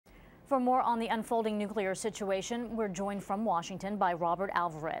For more on the unfolding nuclear situation, we're joined from Washington by Robert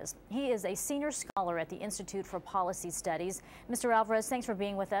Alvarez. He is a senior scholar at the Institute for Policy Studies. Mr. Alvarez, thanks for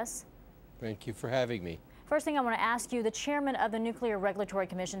being with us. Thank you for having me. First thing I want to ask you, the chairman of the Nuclear Regulatory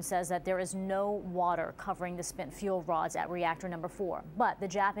Commission says that there is no water covering the spent fuel rods at reactor number 4. But the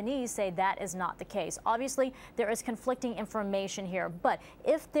Japanese say that is not the case. Obviously, there is conflicting information here. But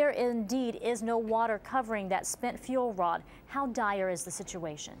if there indeed is no water covering that spent fuel rod, how dire is the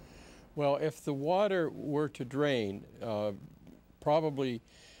situation? Well, if the water were to drain, probably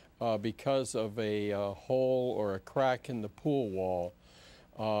because of a hole or a crack in the pool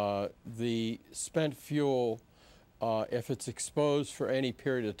wall, the spent fuel, if it's exposed for any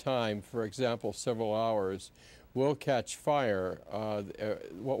period of time, for example, several hours, will catch fire.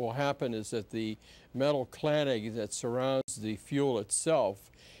 What will happen is that the metal cladding that surrounds the fuel itself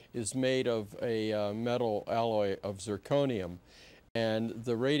is made of a metal alloy of zirconium. And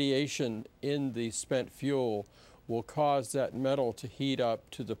the radiation in the spent fuel will cause that metal to heat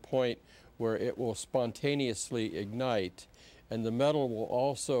up to the point where it will spontaneously ignite. And the metal will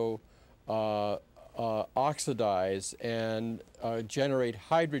also oxidize and generate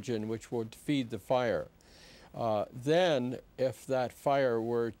hydrogen, which will feed the fire. Then, if that fire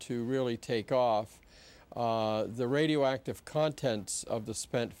were to really take off, the radioactive contents of the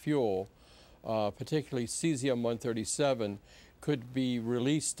spent fuel, particularly cesium-137, could be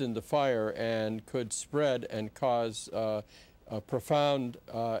released in the fire and could spread and cause a profound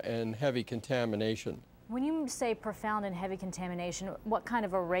and heavy contamination. When you say profound and heavy contamination, what kind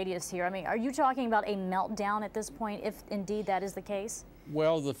of a radius here? I mean, are you talking about a meltdown at this point, if indeed that is the case?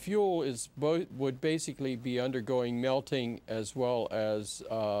 Well, the fuel would basically be undergoing melting as well as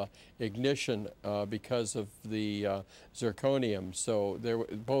ignition because of the zirconium. So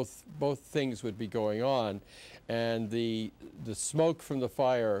both things would be going on, and the smoke from the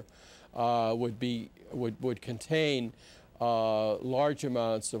fire would contain large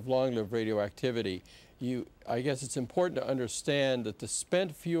amounts of long-lived radioactivity. I guess it's important to understand that the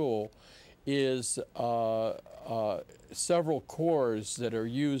spent fuel is several cores that are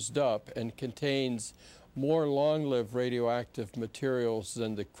used up and contains more long-lived radioactive materials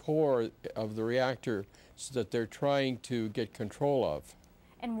than the core of the reactor that they're trying to get control of.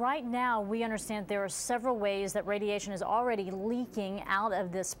 And right now, we understand there are several ways that radiation is already leaking out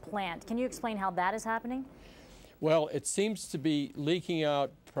of this plant. Can you explain how that is happening? Well, it seems to be leaking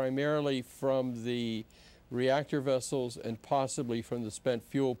out primarily from the reactor vessels and possibly from the spent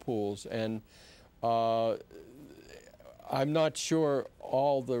fuel pools. And I'm not sure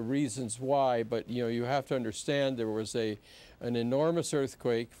all the reasons why, but you have to understand there was an enormous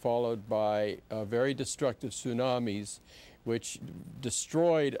earthquake followed by very destructive tsunamis, which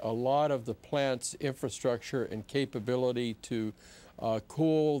destroyed a lot of the plant's infrastructure and capability to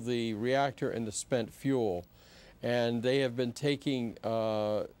cool the reactor and the spent fuel. And they have been taking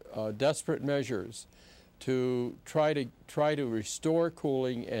desperate measures to try to restore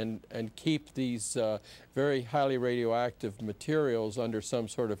cooling and keep these very highly radioactive materials under some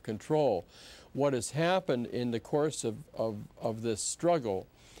sort of control. What has happened in the course of this struggle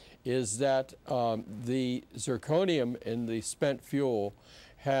is that the zirconium in the spent fuel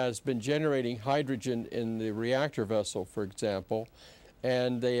has been generating hydrogen in the reactor vessel, for example,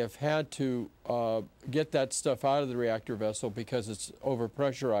 and they have had to get that stuff out of the reactor vessel because it's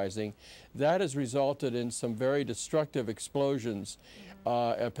overpressurizing. That has resulted in some very destructive explosions,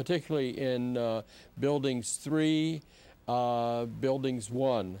 particularly in buildings 3, buildings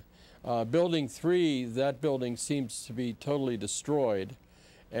 1. Building 3, that building seems to be totally destroyed,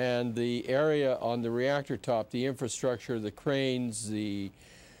 and the area on the reactor top, the infrastructure, the cranes, the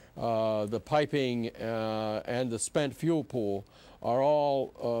piping, and the spent fuel pool are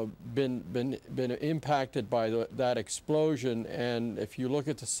all been impacted by that explosion. And if you look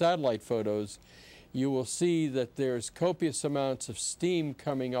at the satellite photos, you will see that there's copious amounts of steam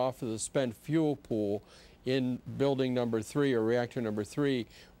coming off of the spent fuel pool in building number 3 or reactor number 3,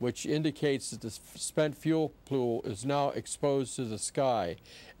 which indicates that the spent fuel pool is now exposed to the sky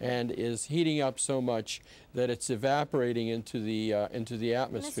and is heating up so much that it's evaporating into the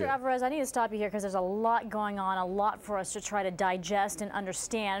atmosphere. Mr. Alvarez, I need to stop you here because there's a lot going on, a lot for us to try to digest and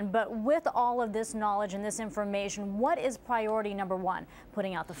understand. But with all of this knowledge and this information, what is priority number 1?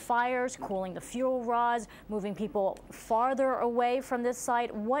 Putting out the fires, cooling the fuel rods, moving people farther away from this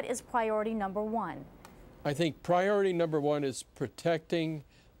site? What is priority number 1? I think priority number 1 is protecting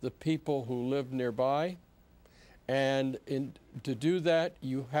the people who live nearby, and to do that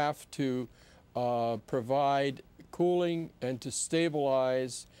you have to provide cooling and to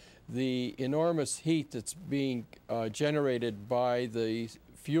stabilize the enormous heat that's being generated by the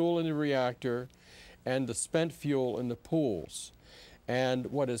fuel in the reactor and the spent fuel in the pools. And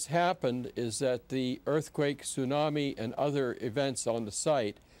what has happened is that the earthquake, tsunami, and other events on the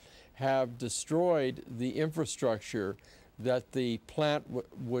site have destroyed the infrastructure that the plant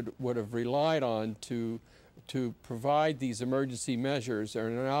would have relied on to provide these emergency measures,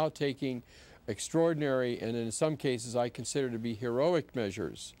 and are now taking extraordinary, and in some cases I consider to be heroic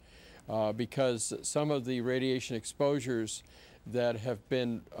measures, because some of the radiation exposures that have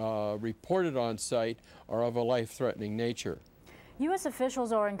been reported on site are of a life-threatening nature. U.S.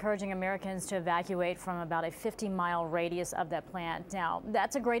 officials are encouraging Americans to evacuate from about a 50-mile radius of that plant. Now,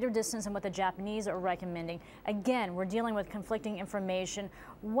 that's a greater distance than what the Japanese are recommending. Again, we're dealing with conflicting information.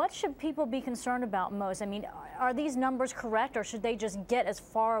 What should people be concerned about most? I mean, are these numbers correct, or should they just get as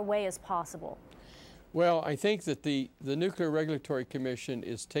far away as possible? Well, I think that the Nuclear Regulatory Commission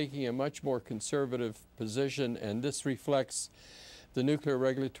is taking a much more conservative position, and this reflects the Nuclear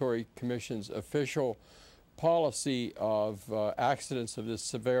Regulatory Commission's official policy of accidents of this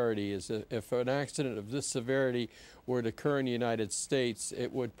severity. Is that if an accident of this severity were to occur in the United States,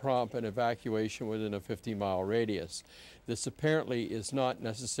 it would prompt an evacuation within a 50-mile radius. This apparently is not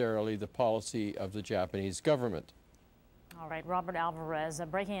necessarily the policy of the Japanese government. All right, Robert Alvarez,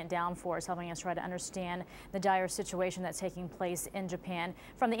 breaking it down for us, helping us try to understand the dire situation that's taking place in Japan.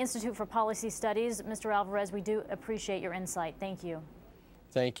 From the Institute for Policy Studies, Mr. Alvarez, we do appreciate your insight. Thank you.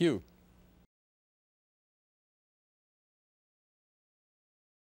 Thank you.